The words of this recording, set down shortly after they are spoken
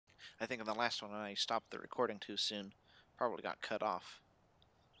I think in the last one I stopped the recording too soon. Probably got cut off.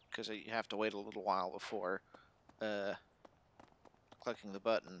 Because you have to wait a little while before clicking the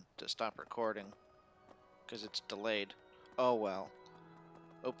button to stop recording. Because it's delayed. Oh well.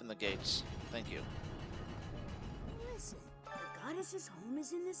 Open the gates. Thank you. Listen, the goddess's home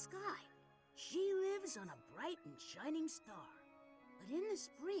is in the sky. She lives on a bright and shining star. But in the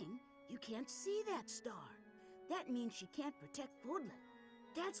spring, you can't see that star. That means she can't protect Fodlan.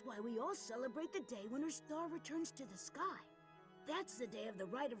 That's why we all celebrate the day when her star returns to the sky. That's the day of the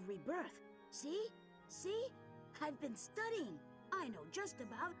rite of rebirth. See? See? I've been studying. I know just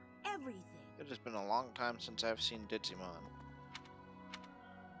about everything. It has been a long time since I've seen Digimon.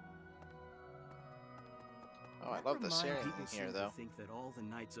 Oh, I love the setting People here, seem though. to think that all the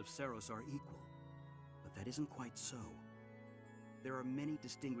knights of Seros are equal, but that isn't quite so. There are many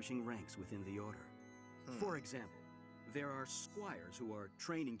distinguishing ranks within the order. For example, there are squires who are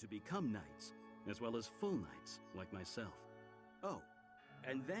training to become knights, as well as full knights, like myself. Oh,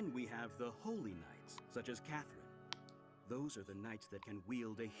 and then we have the holy knights, such as Catherine. Those are the knights that can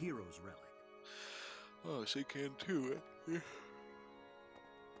wield a hero's relic. Oh, she can too.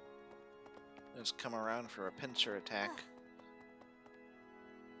 Let's come around for a pincer attack.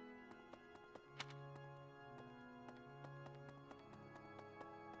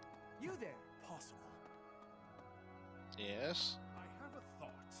 You there, possible? Yes? I have a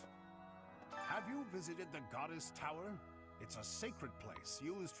thought. Have you visited the Goddess Tower? It's a sacred place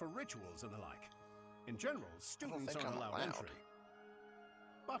used for rituals and the like. In general, students think aren't I'm allowed allowed. entry.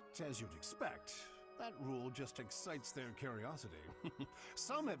 But as you'd expect, that rule just excites their curiosity.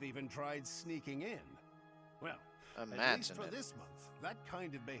 Some have even tried sneaking in. Well, at least Imagine for it. this month, that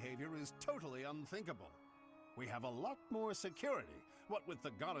kind of behavior is totally unthinkable. We have a lot more security, what with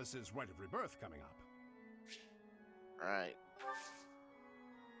the goddess's rite of rebirth coming up. Right.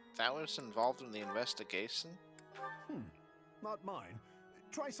 That was involved in the investigation? Not mine.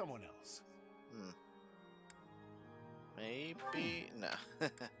 Try someone else. Maybe... No.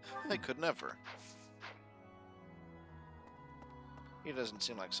 I could never. He doesn't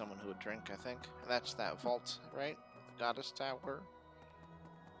seem like someone who would drink, I think. And that's that vault, right? The Goddess Tower.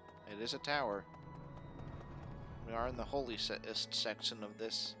 It is a tower. We are in the holiest section of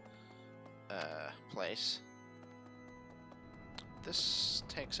this place. This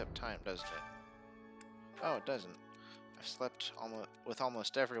takes up time, doesn't it? Oh, it doesn't. I've slept with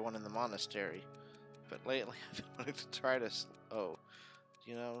almost everyone in the monastery, but lately I've been wanting to try to... Oh,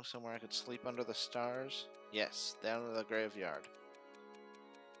 do you know somewhere I could sleep under the stars? Yes, down in the graveyard.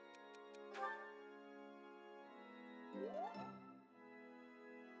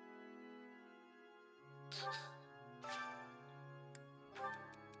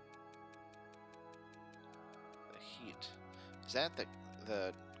 The heat. Is that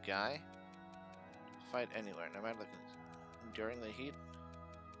the guy? Fight anywhere, no matter during the heat.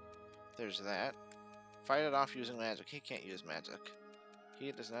 There's that. Fight it off using magic. He can't use magic.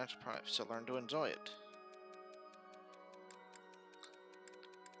 Heat is natural product, so learn to enjoy it.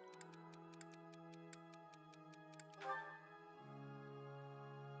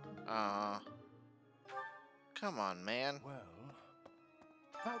 Come on, man. Well,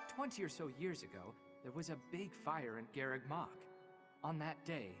 about 20 or so years ago, there was a big fire in Garreg Mach. On that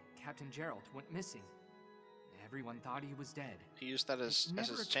day, Captain Gerald went missing. Everyone thought he was dead. He used that as It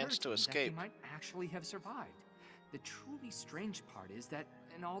never his chance occurred to me that escape. he might actually have survived. The truly strange part is that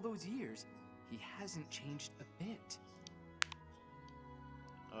in all those years, he hasn't changed a bit.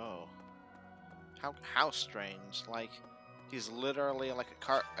 Oh. How strange. Like, he's literally like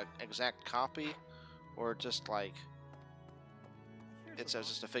an exact copy? Or just like... It's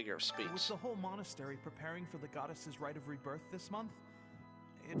just a figure of speech. With the whole monastery preparing for the goddess's rite of rebirth this month,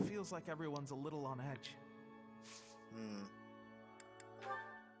 it feels like everyone's a little on edge.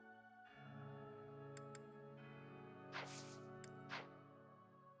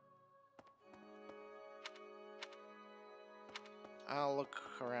 I'll look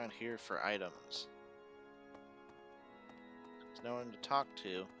around here for items. There's no one to talk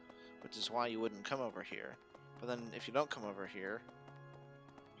to, which is why you wouldn't come over here. But then if you don't come over here,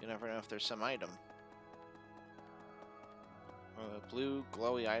 you never know if there's some item. Blue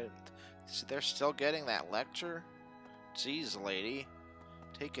glowy item. See, they're still getting that lecture? Jeez, lady.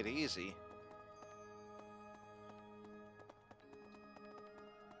 Take it easy.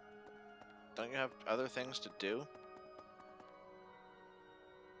 Don't you have other things to do?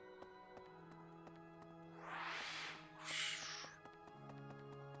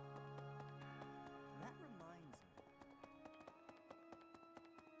 That reminds me.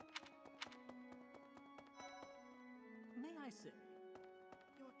 May I say,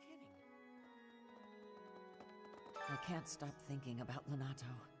 you're kidding me. I can't stop thinking about Lonato.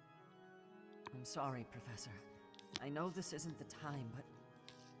 I'm sorry, Professor. I know this isn't the time, but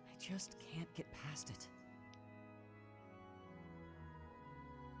I just can't get past it.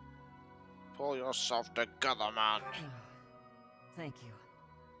 Pull yourself together, man. Thank you.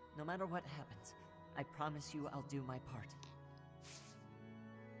 No matter what happens, I promise you I'll do my part.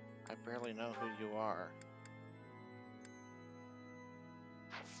 I barely know who you are.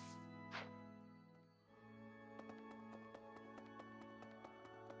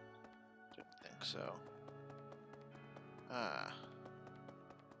 Didn't think so. Ah.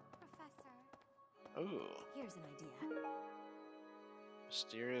 Professor. Ooh. Here's an idea.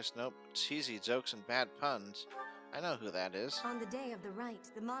 Mysterious, nope. Cheesy jokes and bad puns. I know who that is. On the day of the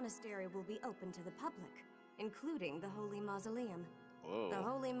rite, the monastery will be open to the public, including the Holy Mausoleum. Whoa. The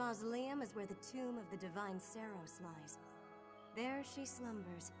Holy Mausoleum is where the tomb of the divine Saros lies. There she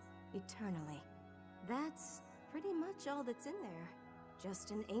slumbers, eternally. That's pretty much all that's in there.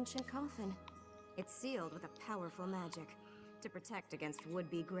 Just an ancient coffin. It's sealed with a powerful magic to protect against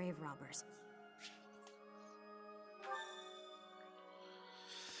would-be grave robbers.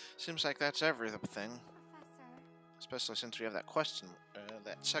 Seems like that's everything. Professor. Especially since we have that question,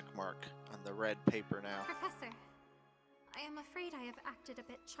 that check mark on the red paper now. Professor, I am afraid I have acted a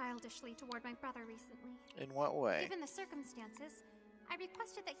bit childishly toward my brother recently. In what way? Given the circumstances, I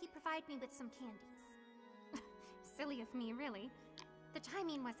requested that he provide me with some candies. Silly of me, really. The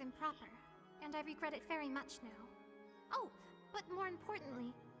timing was improper, and I regret it very much now. Oh, but more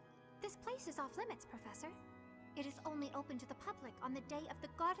importantly, this place is off limits, Professor. It is only open to the public on the day of the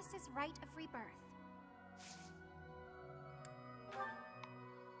goddess's rite of rebirth.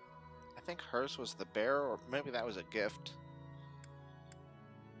 I think hers was the bear, or maybe that was a gift.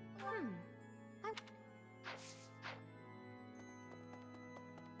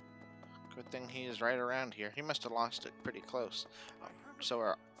 Good thing he is right around here. He must have lost it pretty close.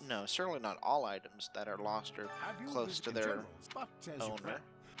 No, certainly not all items that are lost are close to their owner.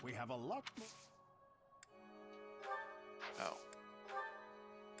 We have a lot. Oh.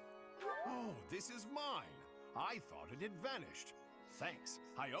 Oh, this is mine. I thought it had vanished. Thanks.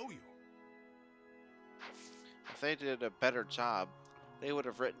 I owe you. If they did a better job, they would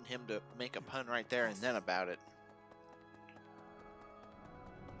have written him to make a pun right there and then about it.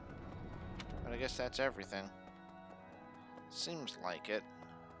 But I guess that's everything. Seems like it.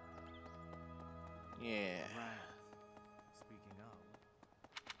 Yeah. Speaking of.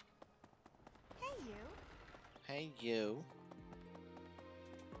 Hey, you. Hey, you.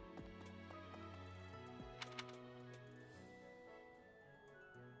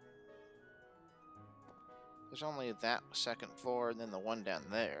 There's only that second floor and then the one down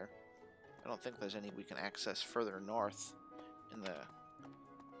there. I don't think there's any we can access further north in the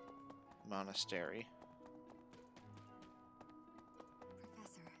monastery.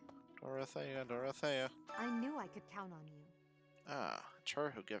 Professor. Dorothea. I knew I could count on you. Ah, it's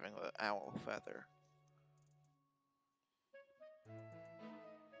her who giving the owl feather.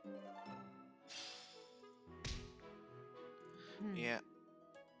 Yeah.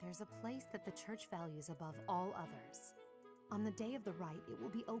 There's a place that the church values above all others. On the day of the rite, it will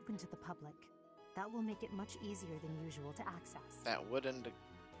be open to the public. That will make it much easier than usual to access. That wooden...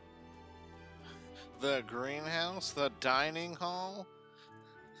 The greenhouse? The dining hall?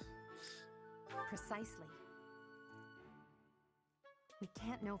 Precisely. We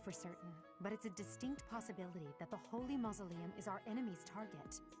can't know for certain, but it's a distinct possibility that the Holy Mausoleum is our enemy's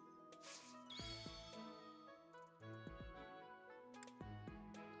target.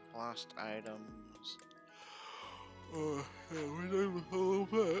 Lost items. Oh, yeah, we're done with all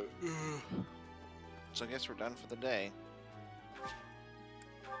of that. So I guess we're done for the day.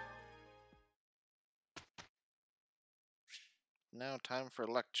 Now time for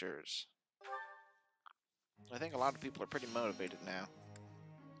lectures. I think a lot of people are pretty motivated now.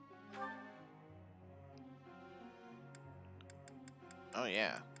 Oh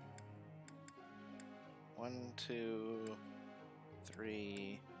yeah. 1, 2,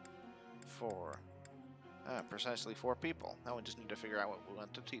 3, 4. Precisely 4 people. Now we just need to figure out what we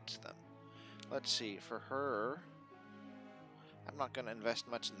want to teach them. Let's see, for her... I'm not going to invest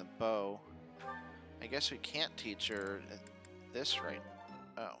much in the bow. I guess we can't teach her this right...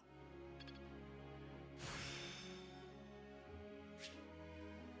 Oh.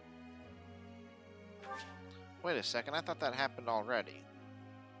 Wait a second, I thought that happened already.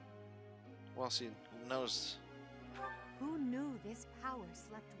 Well, she knows... Who knew this power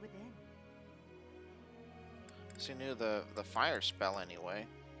slept within? She knew the fire spell anyway.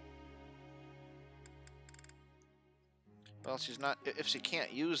 Well, she's not. If she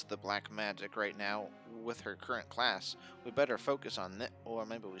can't use the black magic right now with her current class, we better focus on that. Or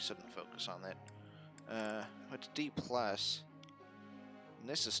maybe we shouldn't focus on that. It's D plus. And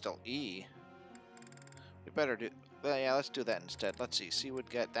this is still E. We better do. Well, yeah, let's do that instead. Let's see. She would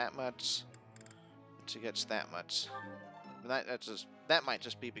get that much. And she gets that much. And that might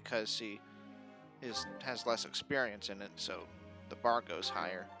just be because she has less experience in it, so the bar goes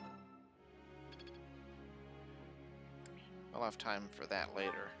higher. I'll have time for that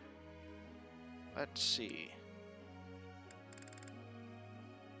later. Let's see.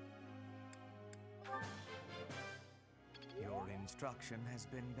 Your instruction has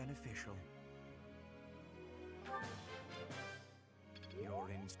been beneficial. Your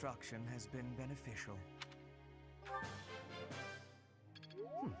instruction has been beneficial.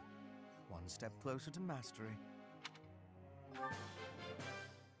 One step closer to mastery.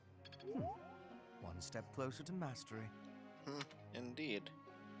 One step closer to mastery. Indeed.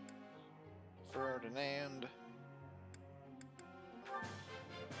 Ferdinand.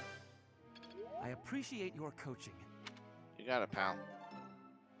 I appreciate your coaching. You got it, pal.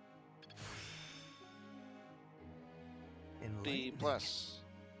 D plus.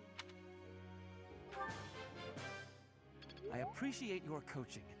 I appreciate your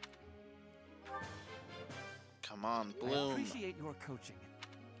coaching. Come on, I bloom. appreciate your coaching.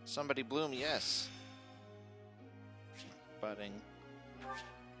 Somebody bloom, yes. Budding.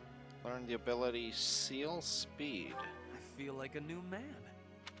 Learn the ability Seal Speed. I feel like a new man.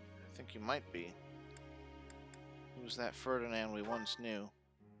 I think you might be. Who's that Ferdinand we once knew?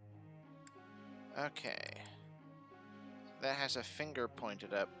 Okay. That has a finger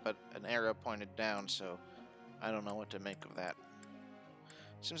pointed up, but an arrow pointed down, so I don't know what to make of that.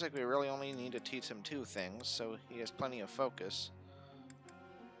 Seems like we really only need to teach him 2 things, so he has plenty of focus.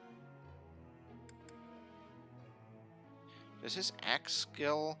 Does his axe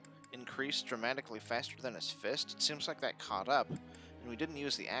skill increase dramatically faster than his fist? It seems like that caught up, and we didn't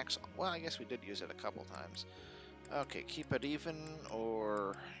use the axe. Well, I guess we did use it a couple times. Okay, keep it even,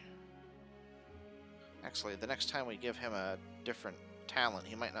 or... Actually, the next time we give him a different talent,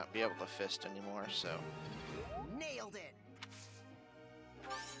 he might not be able to fist anymore, so... Nailed it!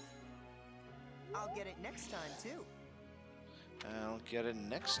 I'll get it next time, too. I'll get it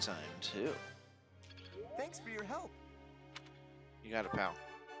next time, too. Thanks for your help. You got it, pal.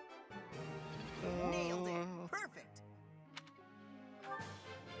 Nailed it! Perfect!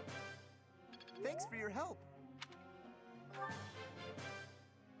 Thanks for your help.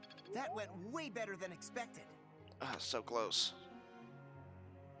 That went way better than expected. Ah, so close.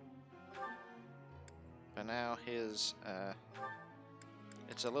 But now his,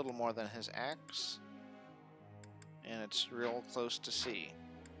 it's a little more than his axe. And it's real close to C.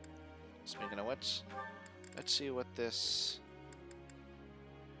 Speaking of which, let's see what this...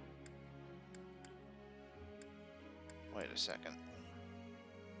 Wait a second.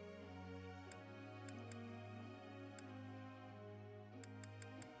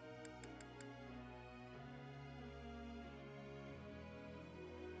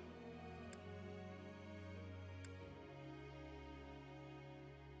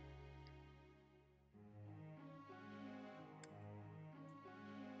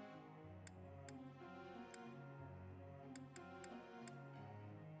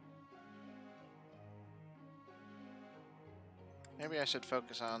 Maybe I should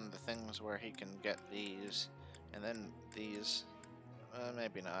focus on the things where he can get these, and then these.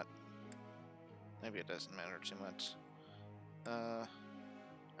 Maybe not. Maybe it doesn't matter too much.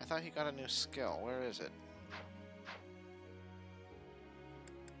 I thought he got a new skill. Where is it?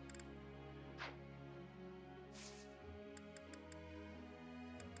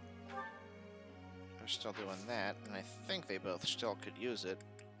 They're still doing that, and I think they both still could use it.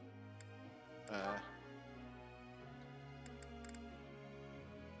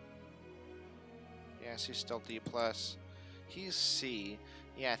 Yes, he's still D+. He's C.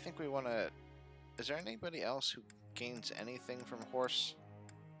 Yeah, I think we want to... Is there anybody else who gains anything from horse?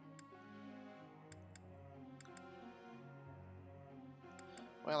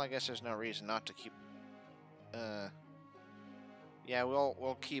 Well, I guess there's no reason not to keep... Yeah,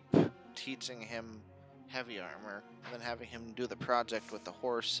 we'll keep teaching him heavy armor, and then having him do the project with the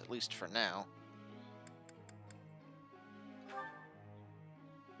horse, at least for now.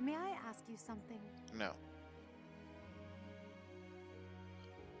 May I ask you something? No.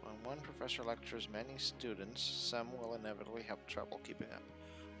 When one professor lectures many students, some will inevitably have trouble keeping up,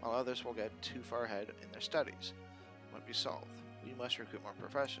 while others will get too far ahead in their studies. It might be solved. We must recruit more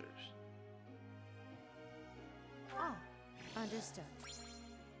professors. Ah, understood.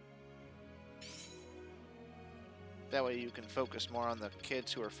 That way you can focus more on the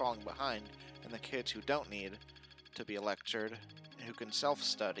kids who are falling behind and the kids who don't need to be lectured, who can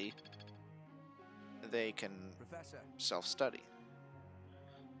self-study. They can self-study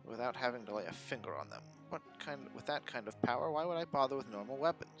without having to lay a finger on them. With that kind of power, why would I bother with normal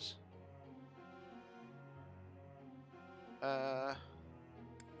weapons?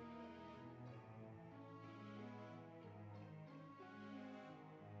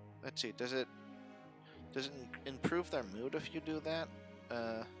 Let's see, does it improve their mood if you do that?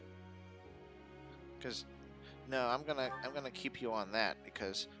 Because no, I'm gonna keep you on that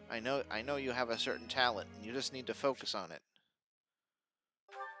because I know you have a certain talent and you just need to focus on it.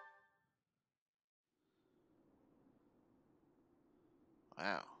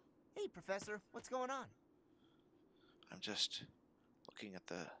 Wow. Hey, Professor, what's going on? I'm just looking at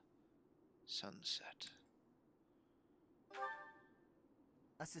the sunset.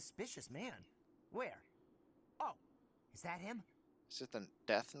 A suspicious man. Where? Oh, is that him? Is it the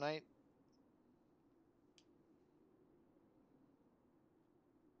Death Knight?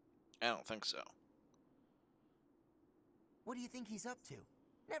 I don't think so. What do you think he's up to?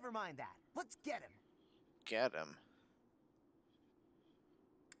 Never mind that. Let's get him. Get him?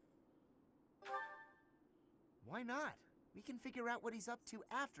 Why not? We can figure out what he's up to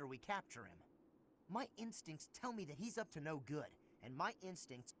after we capture him. My instincts tell me that he's up to no good, and my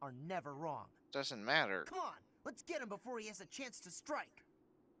instincts are never wrong. Doesn't matter. Come on, let's get him before he has a chance to strike.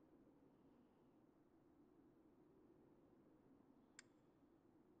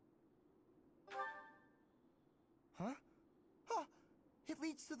 Huh? Huh! It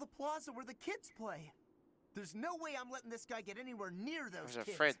leads to the plaza where the kids play. There's no way I'm letting this guy get anywhere near those kids. I was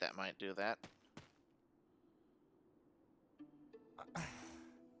afraid that might do that.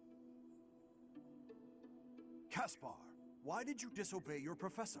 Caspar, why did you disobey your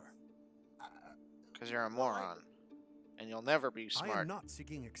professor? Because you're a moron. And you'll never be smart. I am not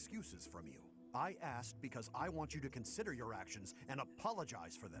seeking excuses from you. I asked because I want you to consider your actions and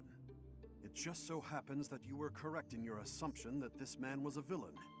apologize for them. It just so happens that you were correct in your assumption that this man was a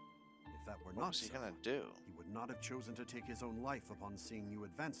villain. If that were not so, what was he gonna do? He would not have chosen to take his own life upon seeing you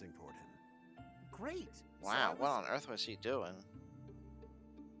advancing toward him. Great. Wow, what on earth was he doing?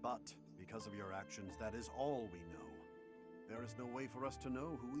 But because of your actions, that is all we know. There is no way for us to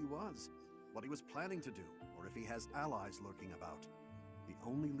know who he was, what he was planning to do, or if he has allies lurking about. The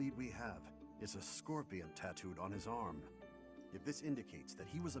only lead we have is a scorpion tattooed on his arm. If this indicates that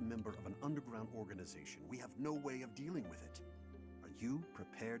he was a member of an underground organization, we have no way of dealing with it. Are you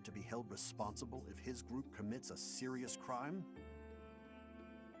prepared to be held responsible if his group commits a serious crime?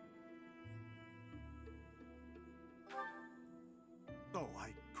 Oh, I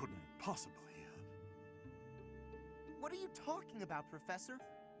couldn't possibly. What are you talking about, Professor?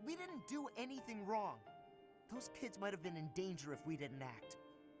 We didn't do anything wrong. Those kids might have been in danger if we didn't act.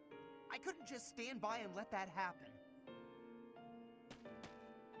 I couldn't just stand by and let that happen.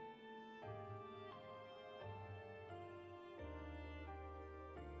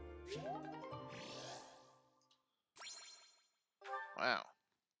 Wow.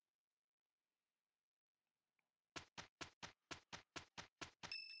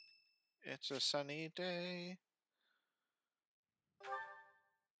 It's a sunny day.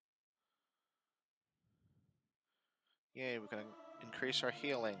 Yay, we're gonna increase our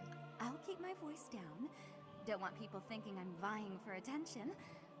healing. I'll keep my voice down. Don't want people thinking I'm vying for attention.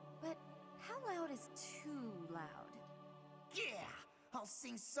 But how loud is too loud? Yeah! I'll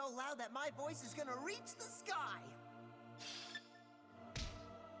sing so loud that my voice is gonna reach the sky!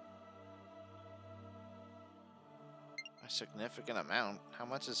 A significant amount? How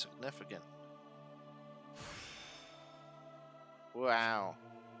much is significant? Wow.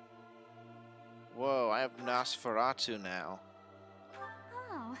 Whoa, I have Nosferatu now.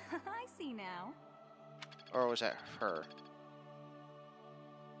 Oh, I see now. Or was that her?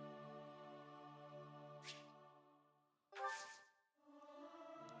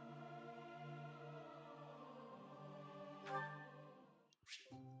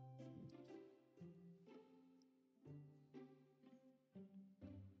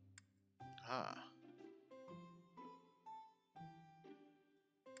 Huh.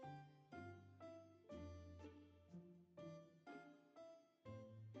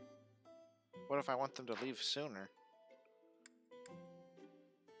 What if I want them to leave sooner?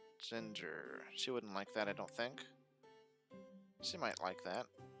 Ginger. She wouldn't like that, I don't think. She might like that.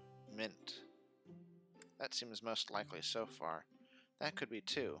 Mint. That seems most likely so far. That could be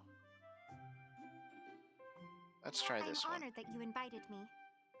two. Let's try this one. I'm honored that you invited me.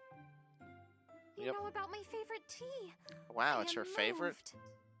 You Yep. know about my favorite tea. Wow, I it's am her favorite? moved.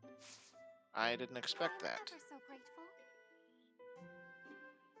 I didn't expect I'm that. ever so grateful.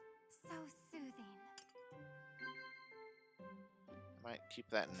 Might keep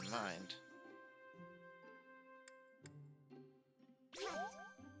that in mind.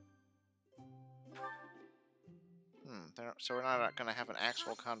 So we're not going to have an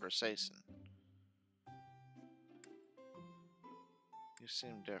actual conversation. You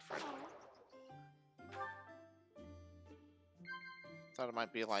seem different. Thought it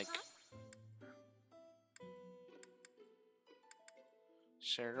might be like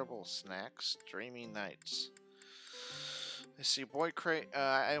shareable snacks, dreamy nights. I see boy crate.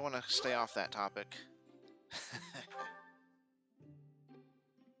 I want to stay off that topic.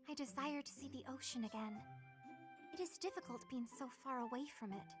 I desire to see the ocean again. It is difficult being so far away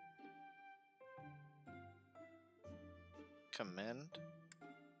from it. Commend?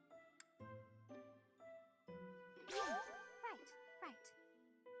 Right.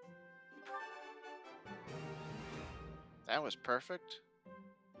 That was perfect.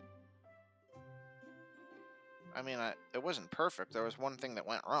 I mean, it wasn't perfect. There was one thing that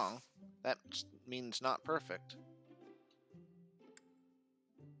went wrong. That means not perfect.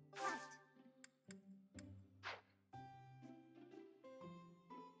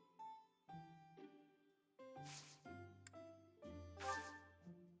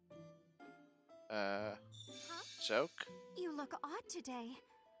 Joke? You look odd today.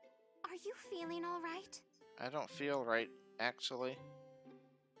 Are you feeling all right? I don't feel right, actually.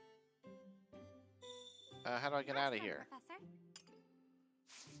 How do I get out of here? Professor?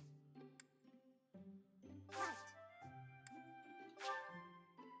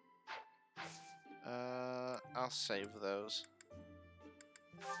 I'll save those.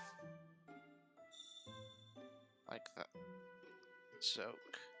 Like that. Joke.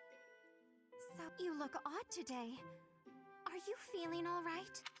 So you look odd today. Are you feeling all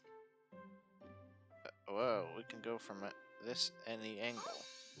right? Whoa, we can go from this any angle.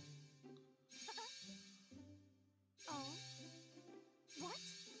 Oh? What?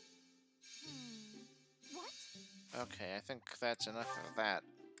 What? Okay, I think that's enough of that.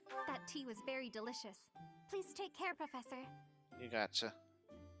 That tea was very delicious. Please take care, Professor. You gotcha.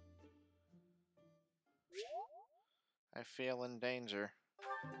 I feel in danger.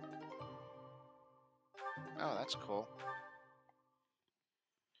 Oh, that's cool.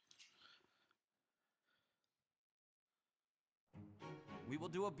 We will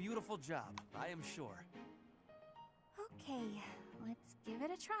do a beautiful job, I am sure. Okay, let's give it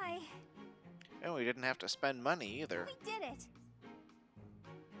a try. And we didn't have to spend money either. We did it!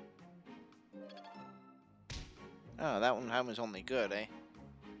 Oh, that one was only good, eh?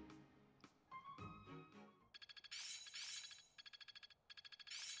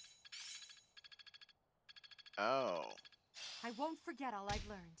 Oh. I won't forget all I've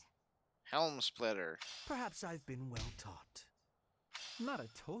learned. Helm splitter. Perhaps I've been well taught. Not a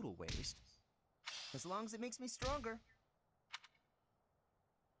total waste. As long as it makes me stronger.